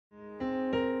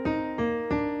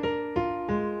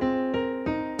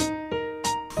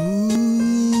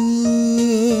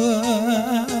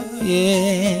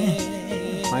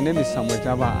name is Samuel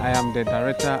Jaba. I am the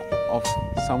director of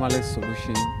Finalist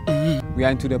Solution. We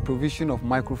are into the provision of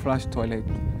microflush toilet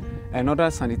and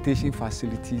other sanitation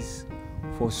facilities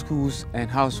for schools and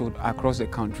households across the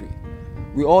country.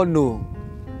 We all know,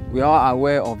 we are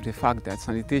aware of the fact that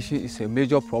sanitation is a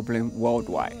major problem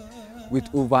worldwide, with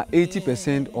over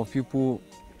 80% of people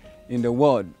in the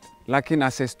world lacking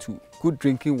access to good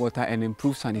drinking water and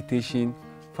improved sanitation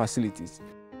facilities.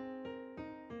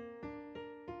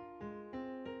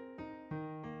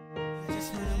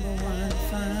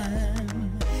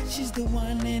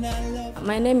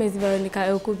 My name is Veronica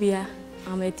Okubia.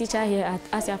 I'm a teacher here at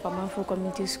Asia Famanfo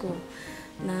Community School.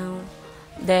 Now,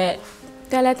 the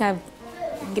toilet have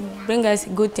bring us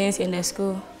good things in the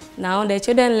school. Now the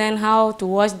children learn how to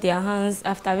wash their hands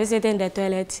after visiting the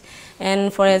toilet.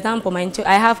 And for example,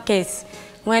 I have kids.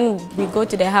 When we go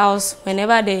to the house,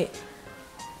 whenever they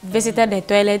visited the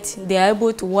toilet, they are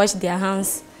able to wash their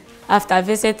hands after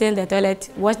visiting the toilet,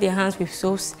 wash their hands with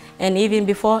soaps, and even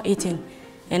before eating.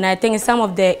 And I think some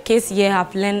of the kids here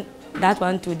have learned that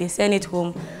one too. They send it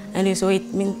home, and so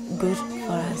it means good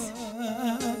for us.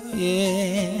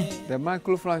 The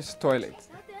microflush toilet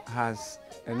has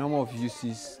a number of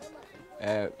uses.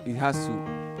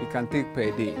 It can take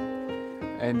per day,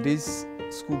 and this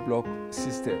school block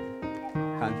system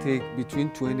can take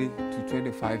between 20 to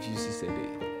 25 uses a day.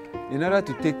 In order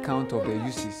to take count of the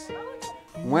uses,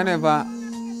 whenever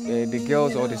the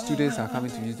girls or the students are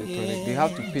coming to use the toilet, they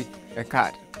have to pick a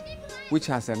card which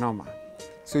has a number.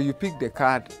 So you pick the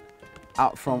card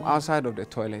out from outside of the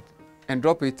toilet and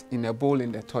drop it in a bowl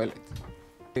in the toilet.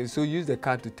 So use the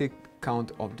card to take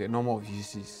count of the number of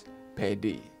uses per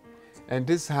day. And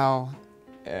this is how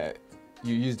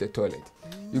you use the toilet.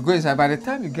 You go inside. By the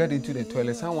time you get into the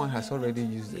toilet, someone has already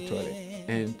used the toilet,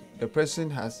 and the person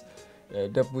has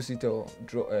deposited or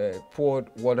poured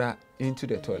water into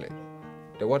the toilet.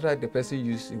 The water the person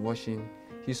used in washing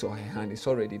his or her hand is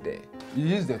already there. You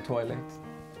use the toilet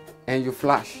and you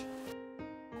flush.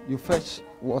 You fetch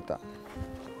water.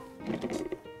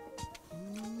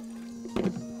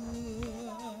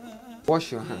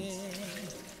 Wash your hands.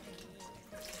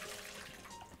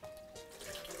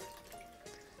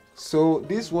 So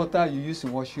this water you use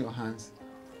in washing your hands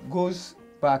goes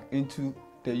back into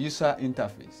the user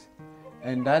interface,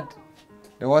 and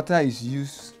the water is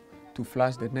used to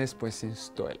flush the next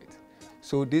person's toilet.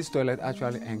 So this toilet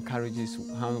actually encourages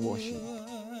hand washing.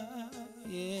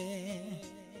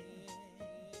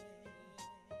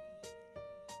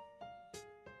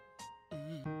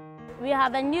 We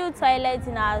have a new toilet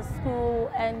in our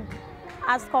school, and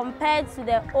as compared to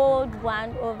the old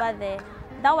one over there,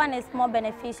 that one is more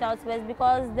beneficial to us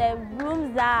because the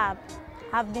rooms that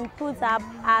have been put up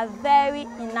are very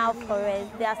enough for us.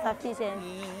 They are sufficient.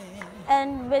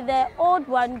 And with the old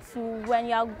one too, when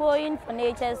you are going for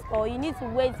nature score, you need to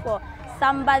wait for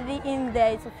somebody in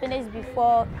there to finish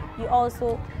before you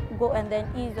also go and then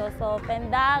ease yourself.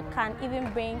 And that can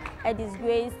even bring a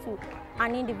disgrace to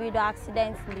an individual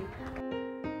accidentally.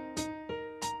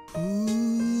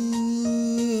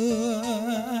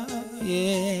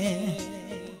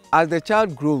 As the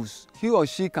child grows, he or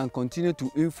she can continue to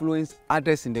influence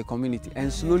others in the community,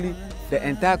 and slowly the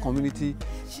entire community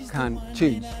can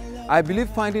change. I believe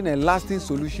finding a lasting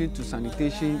solution to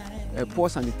sanitation, poor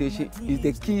sanitation, is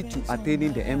the key to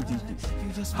attaining the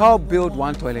MDGs. How build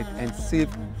one toilet and save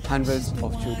hundreds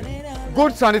of children.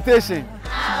 Good sanitation.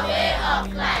 Our way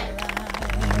of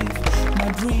life.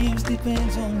 My dreams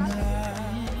depend on